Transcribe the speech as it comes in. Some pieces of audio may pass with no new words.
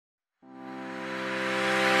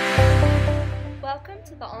Welcome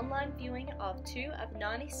to the online viewing of 2 of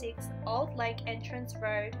 96 Old Lake Entrance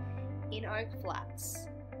Road in Oak Flats.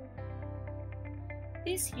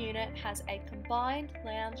 This unit has a combined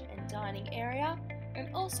lounge and dining area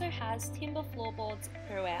and also has timber floorboards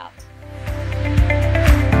throughout.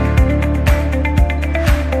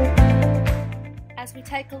 As we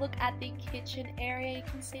take a look at the kitchen area, you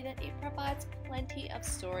can see that it provides plenty of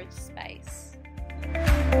storage space.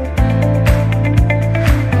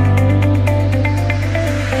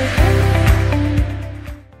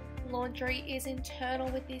 Laundry is internal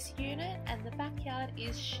with this unit and the backyard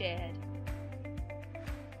is shared.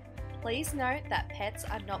 Please note that pets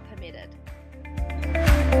are not permitted.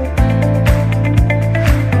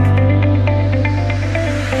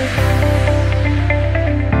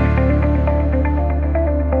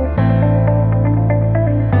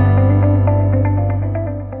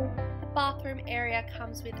 The bathroom area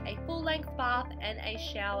comes with a full-length bath and a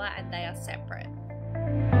shower, and they are separate.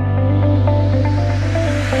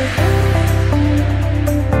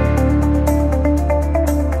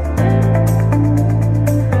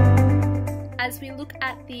 As we look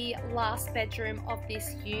at the last bedroom of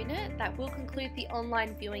this unit, that will conclude the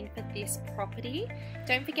online viewing for this property.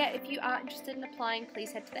 Don't forget, if you are interested in applying,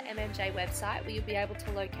 please head to the MMJ website where you'll be able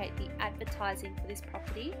to locate the advertising for this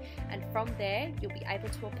property, and from there you'll be able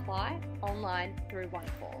to apply online through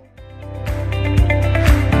OneCall.